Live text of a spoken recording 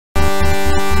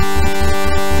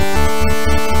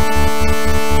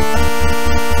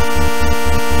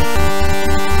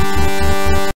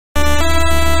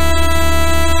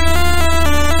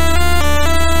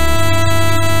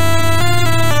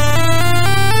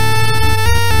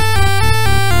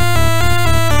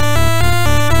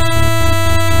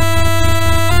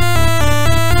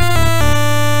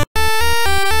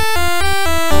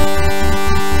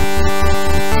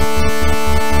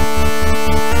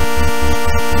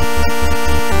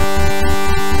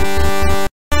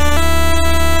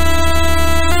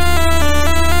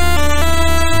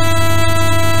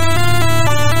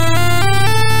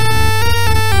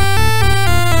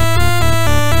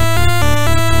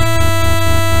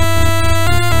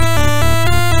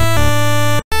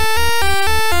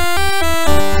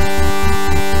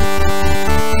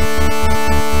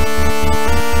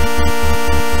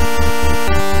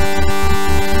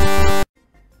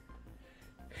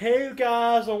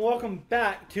and welcome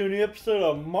back to a new episode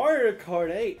of Mario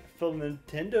Kart 8 for the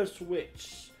Nintendo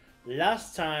Switch.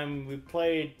 Last time we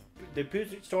played the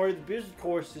Boost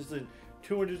courses in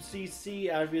 200cc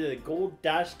as we did the Gold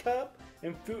Dash Cup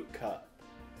and Fruit Cup.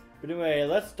 But anyway,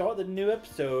 let's start the new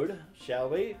episode, shall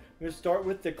we? We're gonna start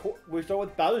with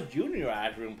Bowser Jr.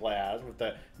 as we're gonna play as with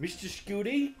the Mr.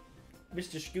 Scooty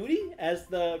as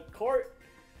the cart,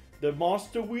 the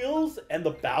monster wheels, and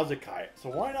the Bowser kite. So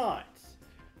why not?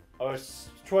 Our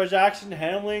choice action,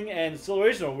 handling, and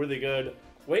acceleration are really good.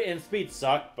 Weight and speed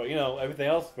suck, but you know, everything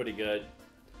else is pretty good.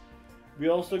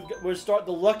 We'll start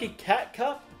the Lucky Cat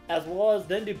Cup, as well as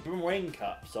then the Boomerang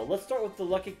Cup. So let's start with the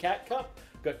Lucky Cat Cup.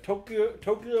 Got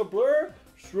Tokyo Blur,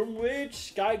 Shroom Ridge,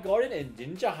 Sky Garden, and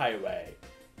Ninja Highway.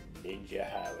 Ninja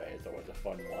Highway is always a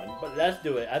fun one, but let's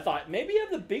do it. I thought maybe have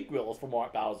the big wheels for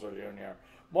Mark Bowser Jr.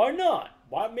 Why not?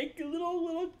 Why make a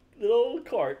little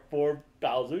cart for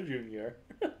Bowser Jr.?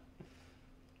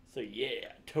 So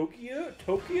yeah, Tokyo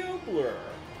Blur.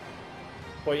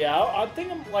 But yeah, I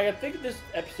think this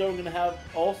episode I'm gonna have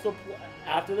also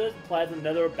after this play as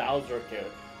another Bowser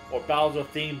character or Bowser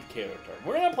themed character.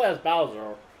 We're not gonna play as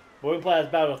Bowser, but we're gonna play as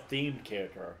Bowser themed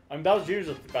character. I mean, Bowser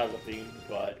Jr. is Bowser themed,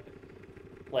 but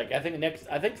like I think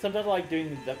sometimes I like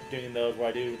doing those where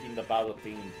I do the Bowser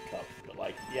themed cups. But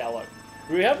like, yeah, look,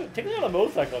 we have technically on a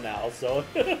motorcycle now, so.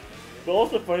 But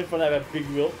also funny fun to have big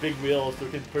wheels so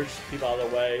we can push people out of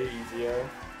the way easier.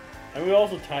 And we're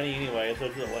also tiny anyway, so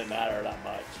it doesn't really matter that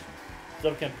much.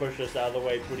 Stuff can push us out of the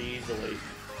way pretty easily.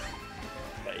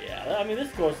 But yeah, I mean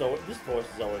this course is always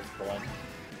fun.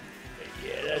 But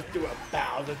yeah, let's do a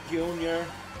Bowser Jr.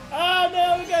 Oh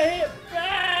no, we got hit!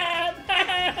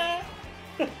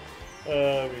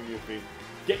 Goofy.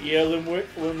 Get your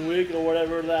Limwig or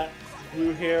whatever that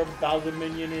blue hair Bowser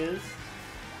minion is.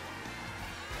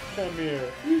 Come here.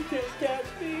 You can't catch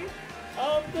me.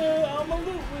 I'm a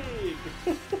Ludwig.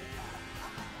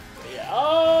 Yeah.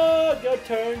 Oh, go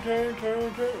turn.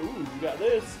 Ooh, we got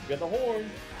this. We got the horn.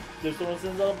 If someone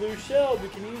sends out a blue shell, we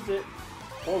can use it.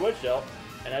 Or a red shell.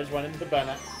 And I just went into the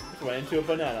banana. I went into a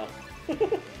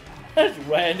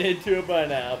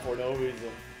banana for no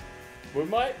reason. We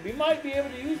might be able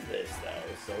to use this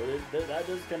though, so that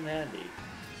does come in handy.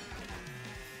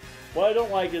 What I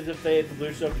don't like is if the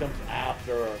blue shell comes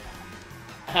after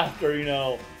you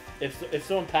know, if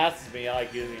someone passes me, I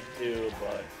like using it too,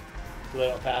 but so they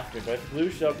don't pass me. But if the blue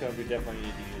shell comes, we definitely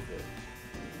need to use it.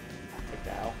 Like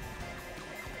now.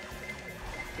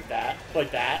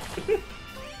 Like that.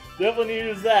 Definitely need to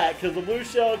use that, because the blue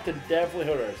shell can definitely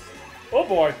hurt us. Oh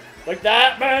boy. Like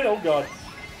that, man. Oh god.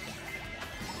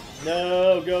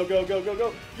 No, go.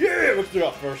 Yeah, let's do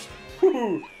it first.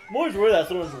 I'm always worried that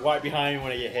someone's right behind me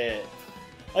when I get hit.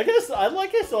 I guess I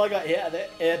got hit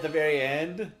at the very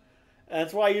end. And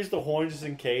that's why I use the horn just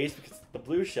in case, because that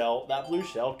blue shell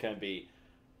can be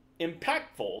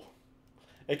impactful.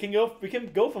 We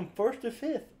can go from first to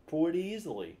fifth pretty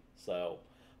easily. So,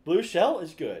 blue shell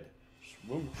is good.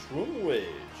 Shroom Ridge.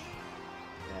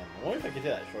 Man, I wonder if I could do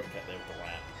that shortcut there with the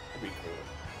ramp. That'd be cool.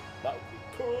 That would be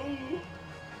cool.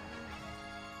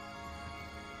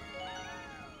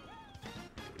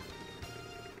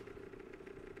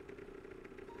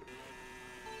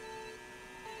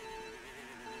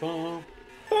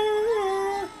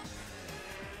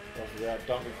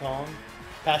 Donkey Kong.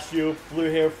 Pass you, blue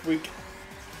hair freak.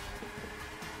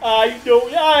 You don't.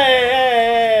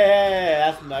 Hey.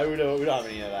 That's no. We don't have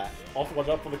any of that. Also, watch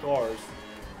out for the cars.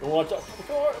 Don't watch out for the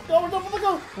car. Don't watch out for the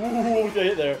car. Ooh, we got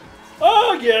hit there.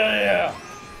 Oh yeah.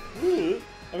 Ooh.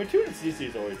 I mean, 200cc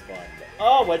is always fun. But,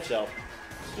 oh, wet shell.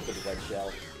 Stupid wet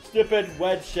shell. Stupid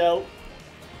wet shell.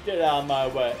 Get out of my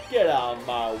way. Get out of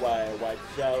my way, wet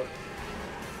shell.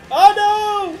 Oh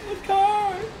no! The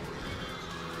car!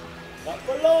 Not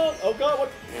for long! Oh god, what?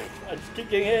 I just keep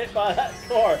getting hit by that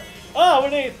car. Ah,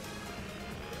 underneath!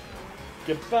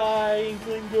 Goodbye,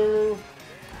 Inkling Girl.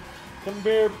 Come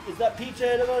here. Is that Peach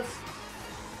ahead of us?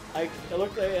 I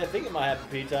think it might have a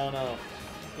Peach, I don't know.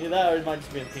 Either that or it might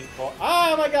just be a pink car.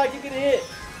 Oh my god, I keep getting hit!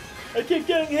 I keep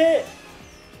getting hit!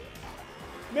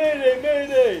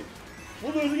 Mayday!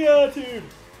 We're losing altitude!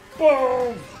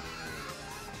 Boom!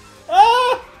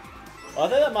 Ah! I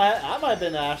think that might have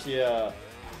been actually a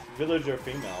villager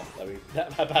female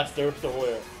that passed over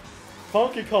somewhere.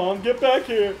 Donkey Kong, get back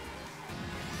here!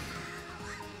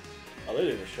 Oh,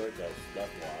 they're doing a shortcut.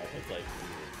 That's why. It's like,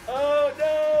 oh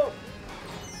no!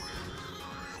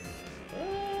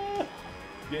 Ah!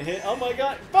 Get hit! Oh my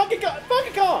god! Donkey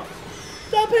Kong!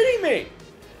 Stop hitting me!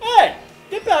 Hey,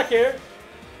 get back here!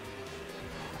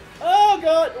 Oh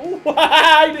god! Ooh,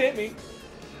 you hit me!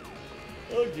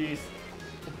 Oh jeez.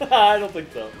 I don't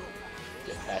think so.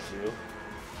 Get past you.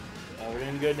 Oh, we're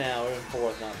doing good now. We're in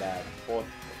fourth, not bad. Fourth,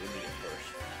 we need it first.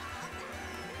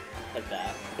 Like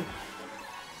that.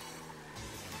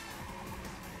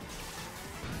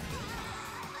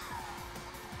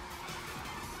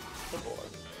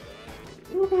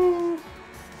 Woohoo!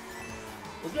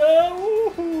 Let's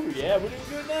go! Woohoo! Yeah, we're doing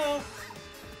good now.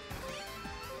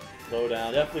 Slow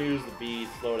down. Definitely use the B.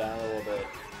 Slow down a little bit.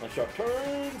 On sharp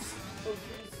turns. Oh,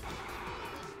 jeez.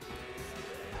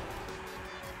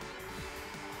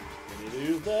 We need to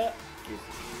use that. Use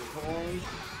the horn.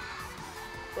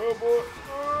 Oh boy.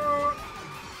 Oh.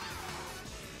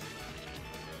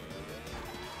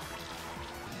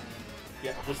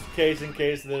 Yeah, just in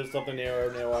case there's something near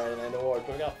where I know what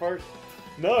I got first.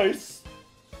 Nice.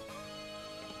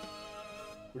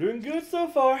 We're doing good so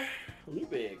far.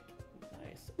 Ludwig.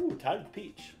 Nice. Ooh, tied with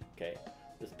Peach. Okay.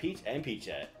 There's Peach and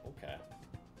Peachette. Okay.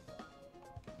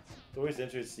 It's always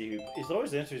interesting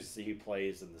to see who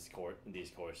plays in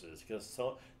these courses because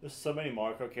there's so many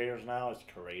Mario Kart characters now. It's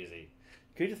crazy.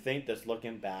 Could you think that's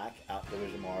looking back at the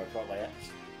original Mario Kart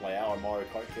layout or Mario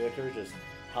Kart characters, just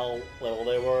how little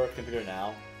they were compared to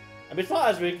now? I mean, it's not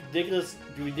as ridiculous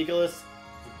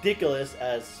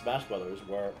as Smash Brothers,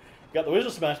 where you got the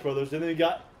original Smash Brothers, and then you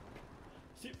got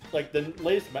like the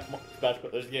latest Smash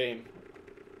Brothers game,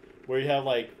 where you have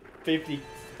like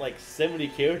 70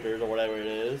 characters or whatever it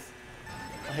is.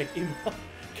 Like, can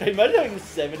you imagine having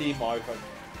 70 Mario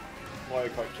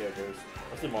Kart characters?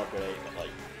 What's the Mario Kart 8? But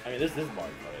like, I mean, this is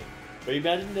Mario Kart 8. But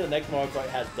imagine the next Mario Kart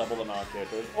has double the amount of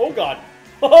characters. Oh god!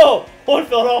 Oh! One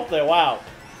fell off there. Wow.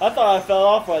 I thought I fell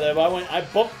off right there, but I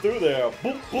bumped through there.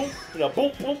 Boom, boom, you know,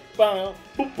 boom, boom, boom,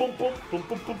 boom, boom, boom, boom,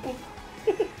 boom, boom, boom.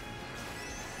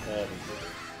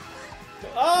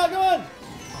 Ah, go on!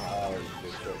 Oh, there's a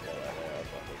good shortcut right there.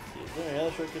 Let's see. Is there any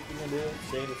other shortcuts we can do?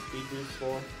 Save the speed boost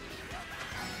for.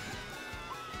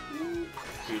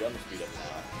 Speed, I'm gonna speed up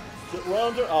now.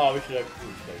 Rounds are. Oh, we should have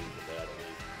used that.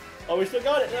 Oh, we still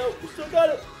got it. No, we still got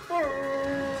it.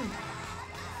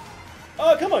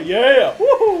 Oh, come on, yeah!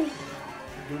 Woohoo!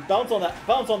 Bounce on that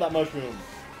mushroom.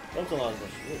 Bounce on that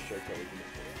mushroom. What shortcut we can do?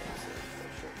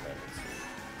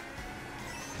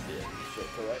 Yeah,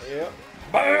 shortcut right here.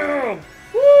 Bam!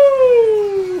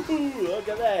 Woo! Look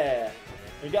at that.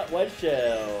 We got wedge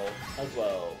shell as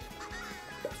well.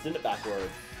 Send it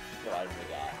backwards. What item we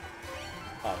got?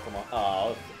 Oh, come on. Oh, I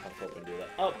was hoping to do that.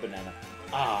 Oh, banana.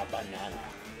 Ah, banana.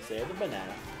 Save the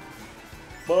banana.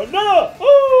 Banana!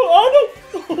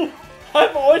 Oh, no!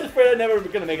 I'm always afraid I'm never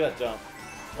gonna make that jump.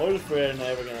 Always afraid I'm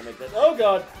never gonna make that. Oh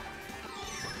god!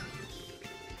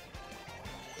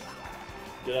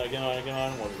 Get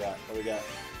on. What do we got? What do we got?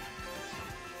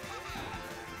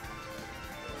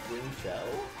 Green shell.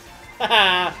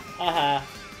 Haha! Haha!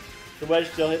 The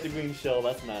wedge shell hit the green shell.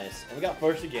 That's nice. And we got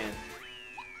first again.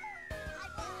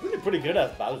 We're doing pretty good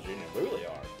at Bowser Jr. We really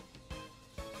are.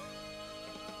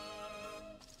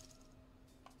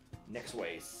 Next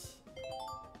race.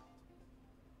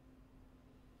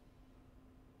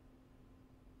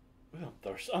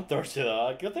 I'm thirsty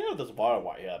though. Good thing I have this water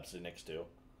right here I'm sitting next to.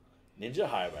 Ninja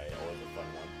Highway, always a fun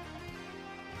one.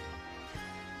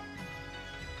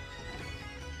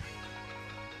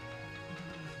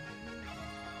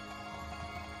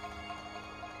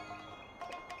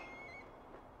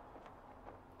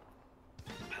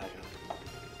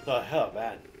 The hell,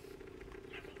 man.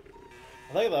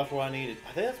 I think that's what I need.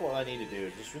 I think that's what I need to do.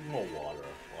 Is just drink more water.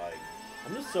 Like,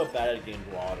 I'm just so bad at getting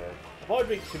water. I probably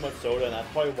drink too much soda, and that's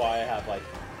probably why I have like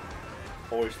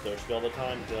always thirsty all the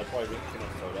time. Because I probably drink too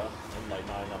much soda and like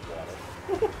not enough water.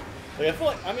 Like I feel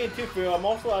like, I mean, too fair. I'm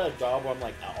also at a job where I'm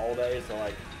like out all day, so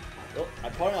like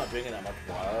I'm probably not drinking that much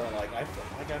water. Like I feel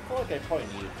like I probably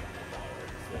need to drink more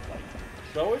water.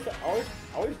 So, like, so I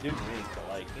always do drink, but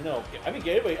like, you know, I mean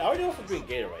Gatorade. I already also drink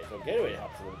Gatorade, so Gatorade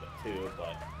helps a little bit too.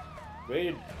 But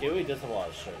Gatorade does have a lot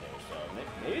of sugar, so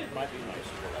maybe it might be my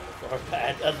sugar levels are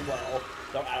bad as well.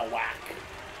 They're out of whack.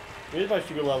 Maybe my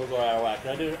sugar levels are out of whack.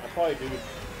 I probably do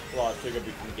a lot of sugar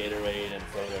between Gatorade and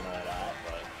soda and all that,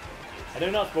 but I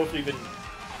know not supposed to even.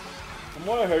 From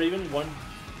what I heard, even one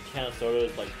can of soda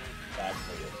is like bad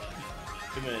for you.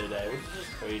 2 minutes a day, which is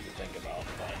just crazy to think about.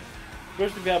 But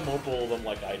especially if you have multiple of them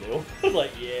like I do.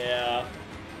 Like, yeah,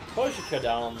 probably should cut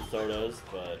down on the sodas,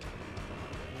 but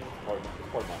part of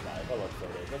my life. I love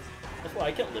sodas. That's why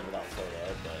I can't live without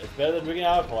soda. But it's better than drinking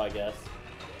alcohol, I guess.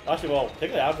 Actually, well,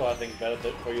 taking alcohol I think is better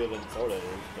for you than soda is,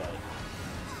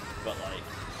 but like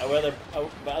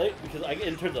because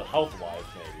in terms of health wise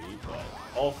maybe, but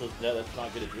also that's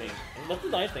not good to drink. And that's the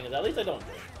nice thing is at least I don't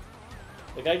drink.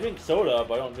 Like I drink soda,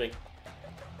 but I don't drink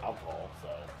alcohol. So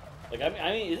like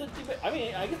I mean, is it? I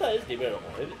mean, I guess that is debatable.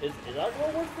 Is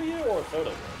alcohol worse for you or soda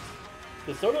worse?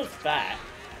 The soda's fat,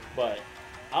 but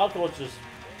alcohol is just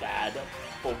bad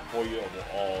for you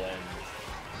overall, and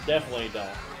definitely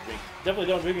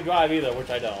don't drink and drive either, which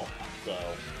I don't. So,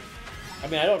 I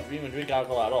mean, I don't even drink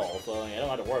alcohol at all, so I don't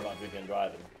have to worry about drinking and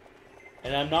driving.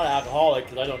 And I'm not alcoholic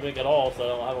because I don't drink at all, so I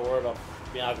don't have to worry about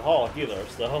being alcoholic either.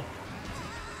 So,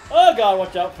 oh god,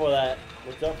 watch out for that.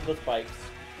 Watch out for the spikes.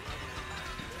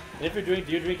 And if you drink,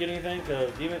 do you drink anything?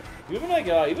 Because even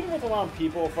with around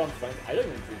people from friends, I don't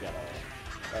even drink at all.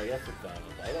 I guess it's fun.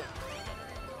 I don't.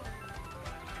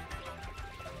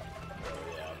 Oh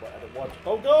yeah, but I don't watch.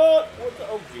 Oh god! What the?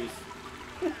 Oh jeez.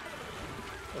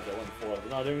 Okay, 1-4. They're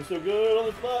not doing so good on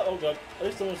the spot. Oh god. At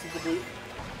least someone sees the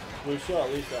blue shot.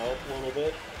 At least that helps a little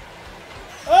bit.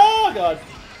 Oh god.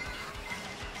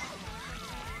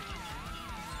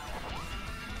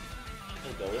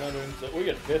 Okay, we're not doing so. We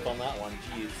get 5th on that one.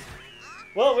 Jeez.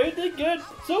 Well, we did good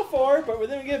so far, but we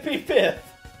didn't get 5th.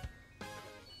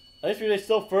 At least we did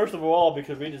still 1st overall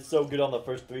because we did so good on the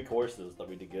first 3 courses that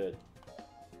we did good.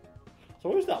 So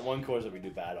where's that one course that we do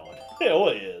bad on? It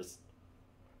always is.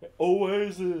 It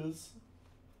always is.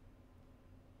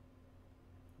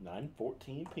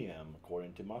 9:14 p.m.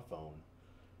 according to my phone.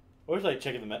 Or was I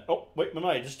checking the oh wait, no,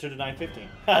 I just turned to 9:15.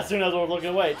 As soon as I was looking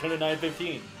away, it turned to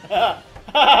 9:15. Ha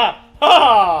ha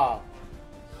ha!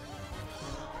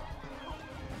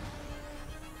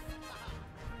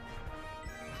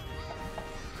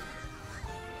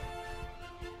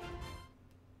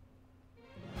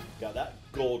 Got that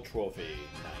gold trophy. Nice.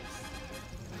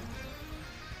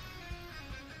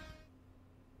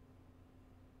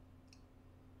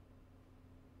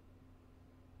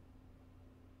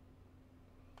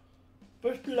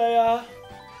 First player,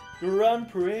 Grand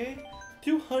Prix,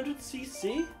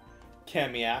 200cc,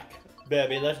 Kamiak,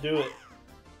 baby, let's do it.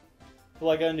 I feel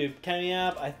like I'm gonna do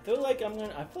Kamiak. I feel like I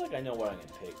know what I'm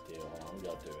gonna pick too. Hold on, I'm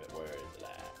gonna do it. Where is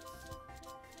that?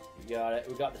 We got it.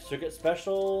 We got the circuit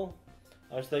special.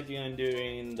 I was thinking of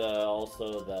doing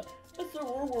also the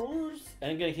Wars,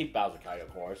 and I'm gonna keep Bowser Kai, of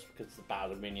course, because it's the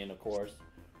Bowser minion, of course.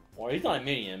 Or he's not a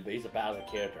minion, but he's a Bowser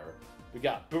character. We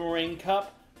got Boomerang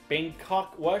Cup,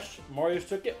 Bangkok Rush, Mario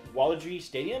Circuit, Waluigi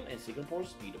Stadium, and Singapore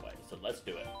Speedway. So let's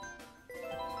do it.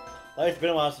 It's been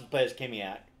a while since we played as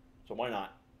Kamiak, so why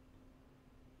not?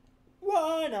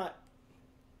 Why not?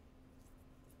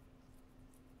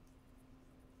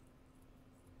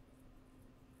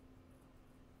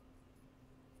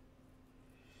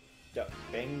 Yeah,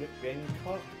 Bangkok,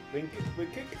 or Bangkok?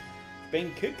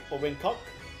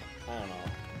 I don't know.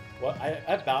 Well,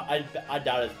 I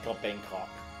doubt it's called Bangkok.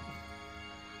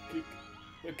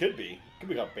 It could be. It could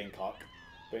be called Bangkok.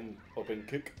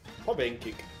 Bangkok. Or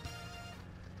Bangkok.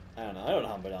 I don't know. I don't know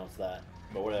how to pronounce that.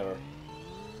 But whatever.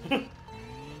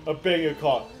 A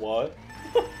Bangkok. What?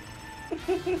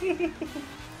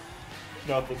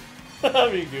 Nothing.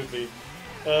 I'm being goofy.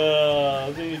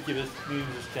 I think you give this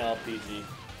channel PG.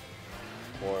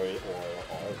 Or R.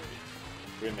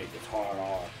 We're gonna make this hard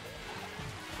R.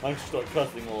 I'm gonna start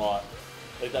cussing a lot.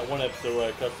 Like that one episode where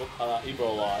I cussed Ebro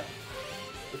a lot.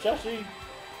 Which actually,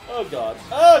 oh god,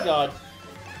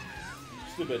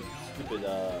 stupid, with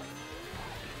that.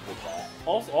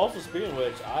 Also speaking of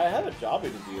which, I have a job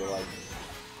interview like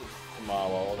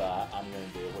tomorrow that I'm gonna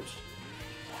do, which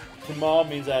tomorrow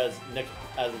means as in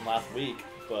last week,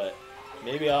 but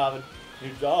maybe I'll have a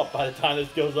new job by the time this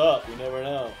goes up. You never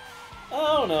know.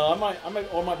 I don't know. I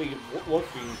might be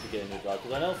looking to get a new job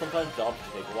because I know sometimes jobs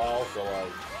can take a while. So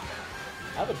like,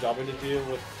 I have a job interview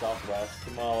with Southwest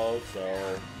tomorrow, so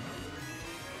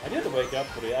I do have to wake up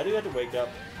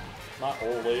not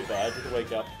early, but I have to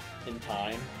wake up in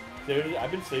time. Dude,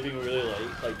 I've been sleeping really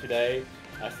late. Like today,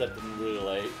 I slept in really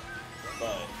late,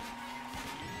 but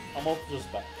I'm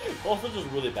also just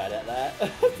really bad at that.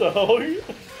 So,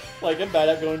 like, I'm bad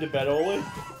at going to bed early.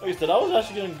 Like I said, I was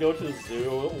actually gonna go to the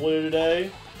zoo earlier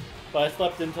today, but I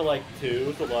slept until like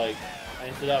 2. So like,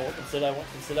 instead I went to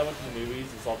the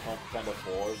movies and saw Contra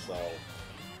 4. So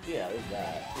yeah, there's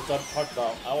that. Which I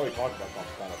already talked about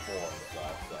Contra 4 and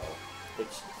stuff. So,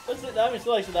 which I mean,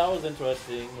 so like, so that was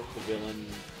interesting with the villain.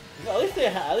 You know, at least they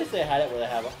had it where they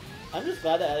have. I'm just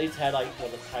glad that at least had like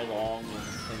Tai Long and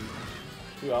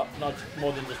throughout, not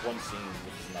more than just one scene,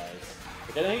 which is nice.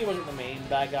 Like, I know he wasn't the main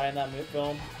bad guy in that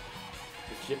film.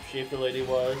 The shapeshifter lady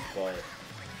was, but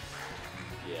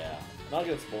yeah, I'm not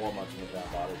gonna spoil much in the ground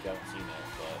about it if you haven't seen it.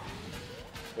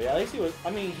 But yeah, at least he was. I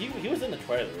mean, he was in the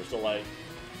trailer, so like,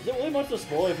 is it really much to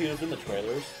spoil if he was in the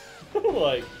trailers?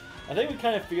 Like, I think we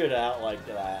kind of figured out like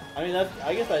that. I mean,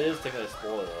 I guess that is technically a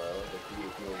spoiler though. If you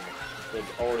was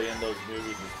already in those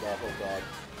movies and stuff. Oh god,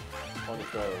 on the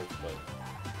trailers, but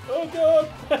oh god,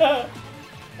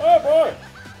 oh boy.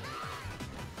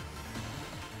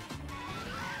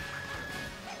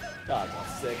 God,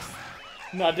 that's 6th.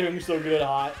 Not doing so good,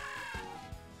 hot.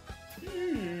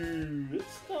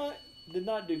 It's not, did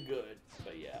not do good,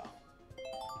 but yeah.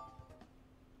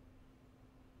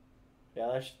 Yeah,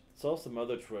 I saw some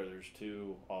other trailers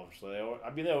too, obviously. I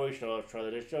mean, they always show us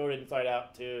trailers. They showed Inside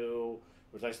Out 2,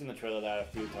 which I've seen the trailer of that a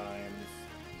few times.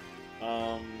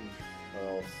 What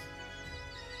else?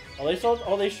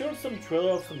 They showed some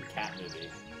trailer of some cat movie.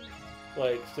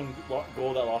 Like, some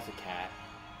girl that lost a cat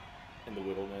in the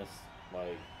wilderness.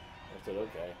 Like, I said,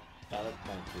 okay, that looks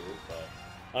kind of cute, but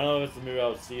I don't know if it's the movie I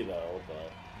would see though,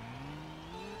 but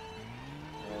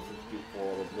yeah, it's cute for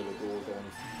all the little girls going to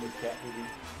see the cat movie.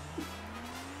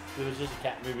 It was just a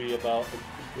cat movie about a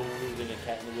girl losing a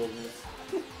cat in the wilderness.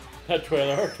 That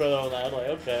trailer on that, I was like,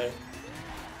 okay.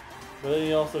 But then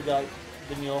you also got,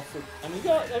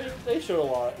 they showed a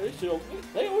lot. They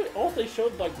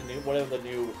showed like the new, whatever the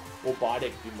new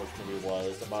robotic Boomerang movie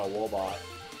was about a robot.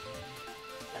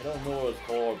 I don't know what it's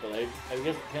called, but I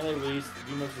guess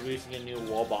Boomerang's releasing a new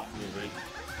robot movie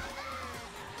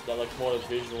that looks more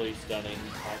visually stunning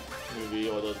type movie,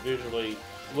 or those visually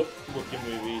looking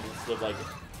movies instead of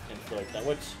that.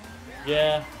 Which,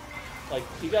 yeah, like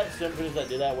you got some movies that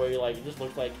did that where you like it just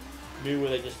looks like movie where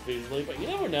they just visually, but you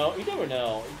never know. You never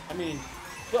know. I mean,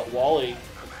 you got WALL-E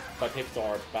by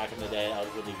Pixar back in the day. That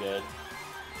was really good.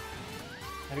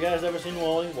 Have you guys ever seen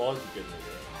WALL-E? WALL-E's a good movie.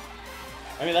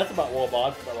 I mean, that's about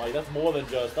robots, but like that's more than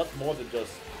just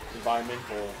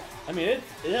environmental. I mean, it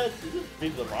just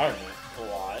speaks the environment a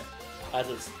lot as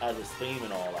its theme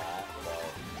and all that. So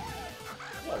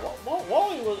yeah,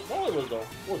 WALL-E was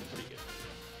pretty good.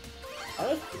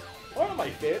 One of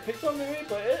my favorite Pixar movies,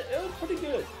 but it was pretty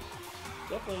good.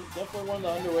 Definitely one of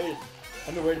the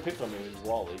underrated Pixar movies,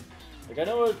 WALL-E. Like I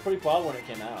know it was pretty popular when it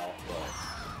came out, but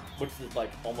which is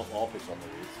like almost all Pixar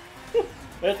movies.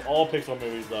 It's all Pixar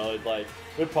movies though. It's like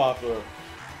they're popular.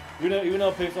 Even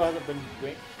though Pixar hasn't been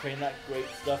creating that great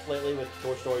stuff lately with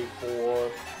Toy Story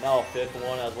 4, now a 5th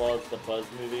one, as well as the Buzz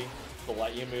movie, the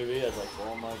Lightyear movie. I was like,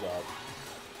 oh my god.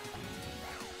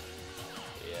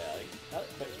 Yeah,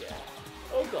 but yeah.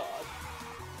 Oh god.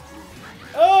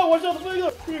 Oh, watch out the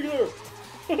Wiggler!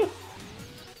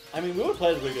 I mean, we would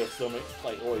play the Wiggler so many,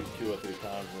 like already 2 or 3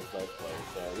 times in this Let's Play,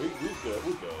 so we're good.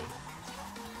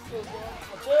 Oh god,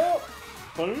 watch out!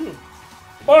 Boom!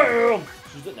 BAM!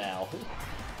 Choose it now. In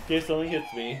case something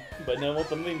hits me, but no one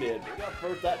something did. We got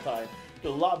first that time. Did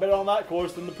a lot better on that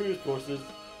course than the previous courses.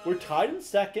 We're tied in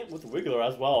 2nd with Wiggler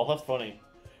as well. That's funny.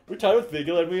 We're tied with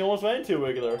Wiggler and we almost ran into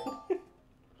Wiggler.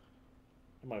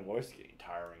 My voice is getting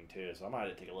tiring too, so I might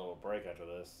have to take a little break after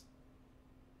this.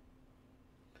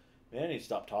 Man, I need to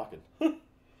stop talking.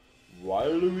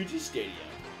 Waluigi Stadium.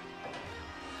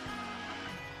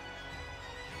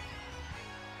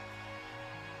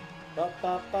 Ba,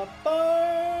 ba, ba, ba.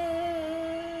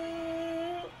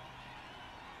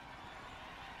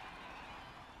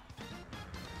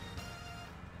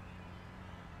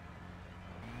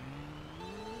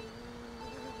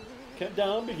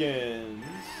 Countdown begins.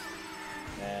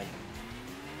 Man.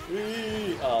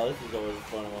 Whee! Oh, this is always a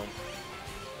fun one.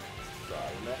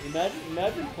 God,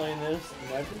 imagine playing this.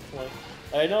 Imagine playing.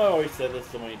 I know I always said this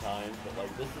so many times, but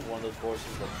like this is one of those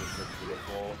courses that's just so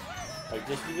beautiful. Like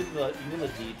just even the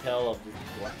detail of the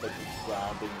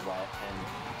ground being wet and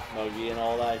muggy and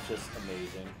all that, it's just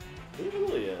amazing. It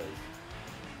really is.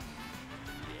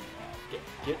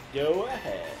 Yeah, go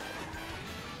ahead.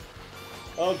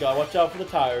 Oh god, watch out for the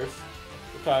tires.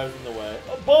 The tires in the way.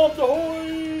 Oh, bombs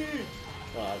ahoy!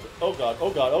 Oh god,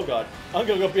 oh god, oh god. I'm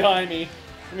gonna go behind me.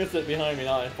 I'm gonna sit behind me,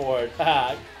 not in forward.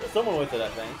 Haha. Someone with it, I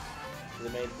think. They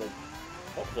made the.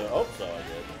 Hope so, I did.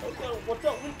 Okay, what's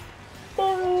up, Link?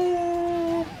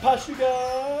 Boom! Pass you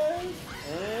guys!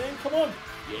 And come on!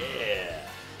 Yeah!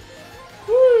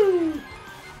 Woo!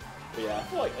 But yeah, I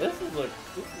feel like this is I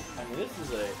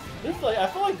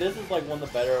feel like this is like one of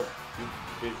the better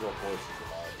visual courses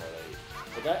of ours already.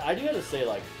 Like I do have to say,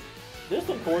 like, there's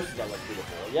some courses that look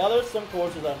beautiful. Yeah, there's some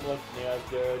courses that look near as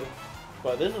good,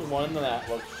 but this is one that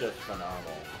looks just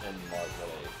phenomenal in March.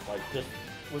 Like just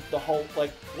with the whole,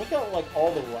 like, look at like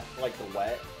all the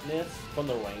wetness from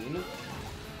the rain.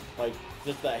 Like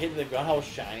just that hitting the ground, how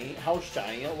shiny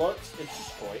it looks.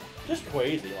 It's just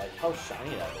crazy, like how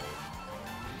shiny that is.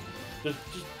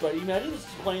 But imagine just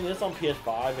playing this on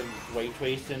PS5 and ray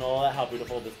tracing and all that, how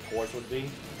beautiful this course would be.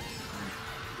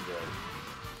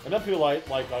 I know people like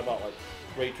talk about like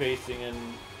ray tracing and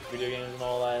video games and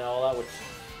all that, which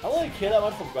I don't really care that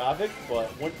much for graphics,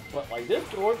 but like this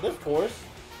course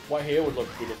right here would look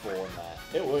beautiful in that.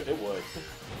 It would.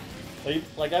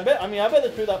 Like I bet the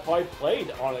people that probably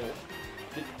played on it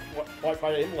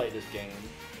probably emulate this game.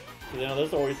 Because, you know,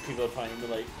 there's always people trying to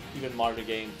like even modern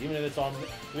games, even if it's on,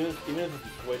 even if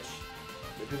it's Twitch.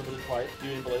 People just try it,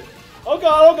 even play. Oh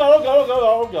god! Oh god! Oh god! Oh god!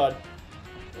 Oh god!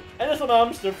 And this one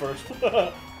I'm still first.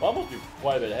 Well, I must be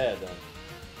quite a bit ahead then.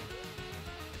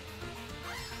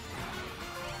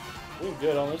 Doing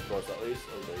good on this course at least.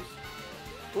 At least.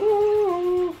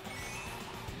 Woo!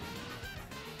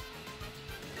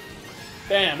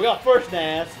 Bam! We got first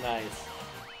dance. Nice.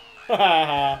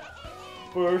 Haha.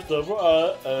 First of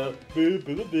all,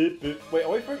 Wait, are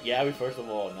we first? Yeah, we first of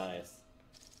all. Nice.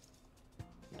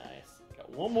 Nice. Got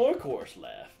one more course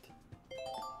left.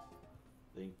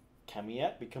 Then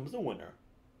Kamiak becomes the winner.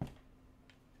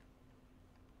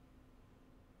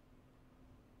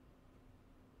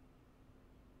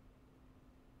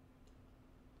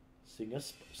 Singapore?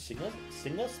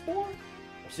 Or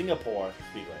Singapore,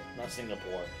 Speedway, not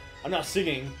Singapore. I'm not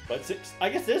singing, but I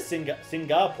guess it is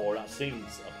Singapore, not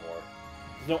Singapore.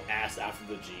 There's no ass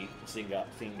after the G.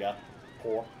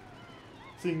 Singapore.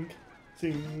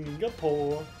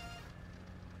 Singapore.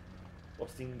 Or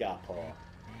Singapore.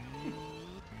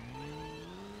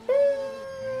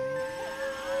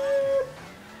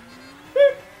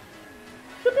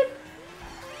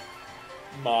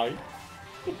 Mine.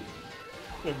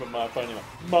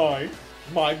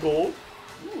 My goal.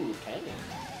 Ooh, canyon.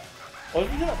 Oh,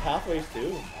 you got pathways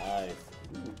too. Nice.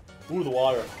 Ooh, the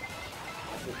water.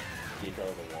 Detail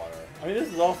of the water. I mean,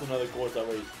 this is also another course that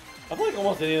we. I feel like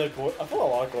almost any other course. I feel like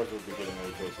a lot of courses would be getting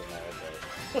ray tracing nowadays.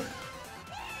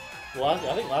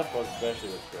 I think last course especially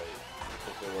was great.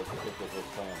 If it was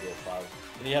playing on PS5,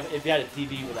 and if you had a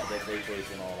TV with that ray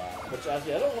tracing and all that. Which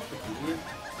actually I don't know if the TV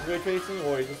is ray tracing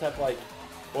or you just have like.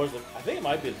 Or is it, I think it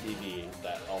might be a TV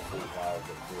that also powers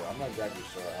it too. I'm not exactly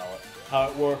sure how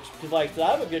it works. Cause like to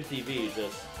have a good TV,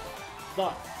 it's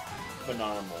not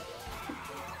phenomenal.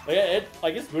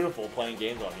 Like it's beautiful playing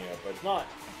games on here, but it's not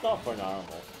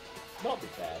phenomenal. It's not the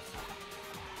best.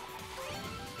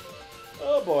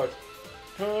 Oh boy,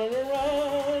 turn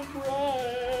around,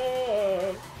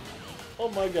 Brian. Oh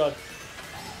my god.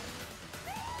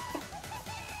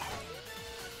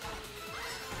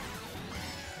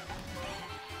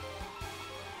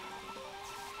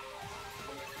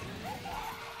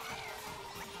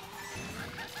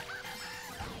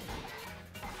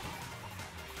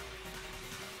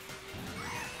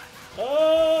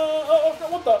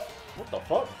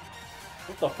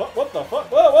 What the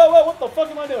fuck? Whoa, what the fuck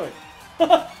am I doing?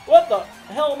 What the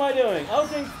hell am I doing? I was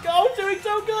doing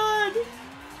so good!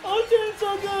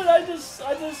 I just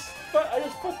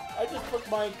fucked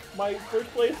my first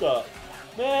place up.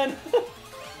 Man!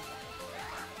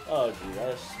 Oh dude,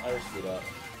 I just screwed up.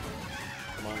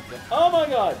 Come on, oh my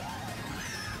god!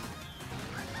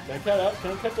 Can I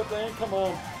catch up then? Come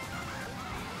on.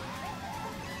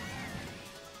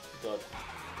 God.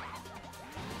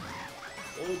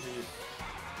 Oh jeez.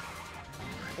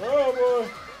 Oh boy.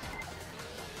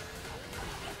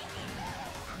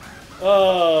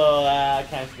 Oh, that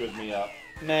kind of screwed me up.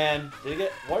 Man,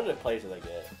 what place did I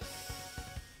get?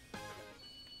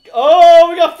 Oh,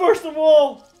 we got first of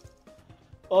all!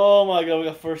 Oh my god, we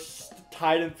got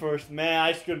tied in first. Man,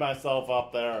 I screwed myself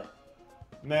up there.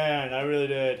 Man, I really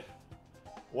did.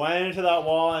 Went into that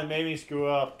wall and made me screw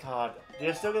up. God, did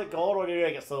I still get gold or did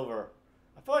I get silver?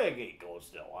 I feel like I get gold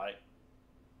still, right?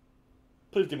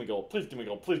 Please give me gold, please give me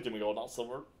gold, please give me gold, not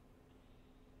silver.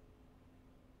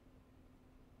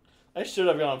 I should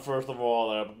have gone first of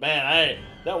all there, but man,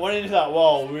 that went into that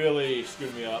wall really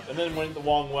screwed me up. And then went the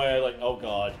wrong way, like, oh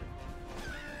god.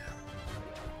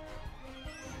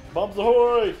 Bumps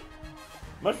ahoy!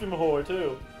 Mushroom ahoy,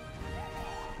 too.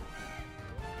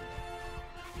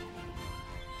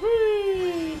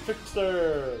 Whee!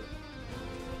 Trickster!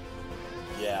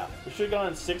 Yeah, we should have gone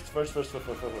in sixth first, but let's see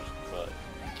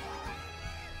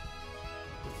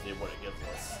what it gives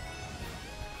us.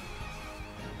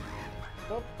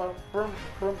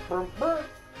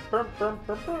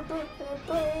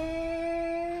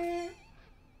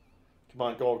 Come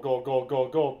on,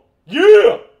 go.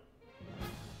 Yeah!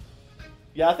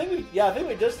 Yeah, I think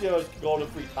we just go to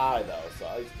free tie though, so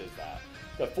I just did that.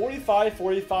 We got 45,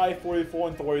 45, 44,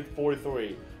 and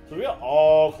 43. So we got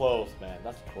all close, man.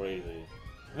 That's crazy.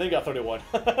 And then we got 31.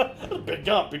 That's a big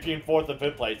jump between 4th and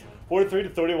 5th place. 43 to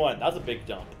 31. That's a big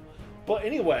jump. But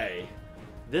anyway,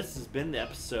 this has been the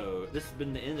episode. This has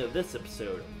been the end of this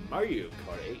episode of Mario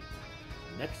Kart 8.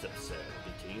 Next episode,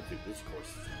 continuing through this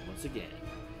course once again.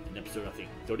 In episode, I think,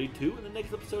 32, and the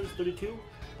next episode is 32.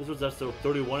 This was episode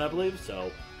 31, I believe,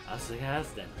 so I'll see you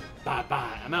guys then.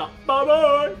 Bye-bye. I'm out.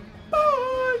 Bye-bye. Bye.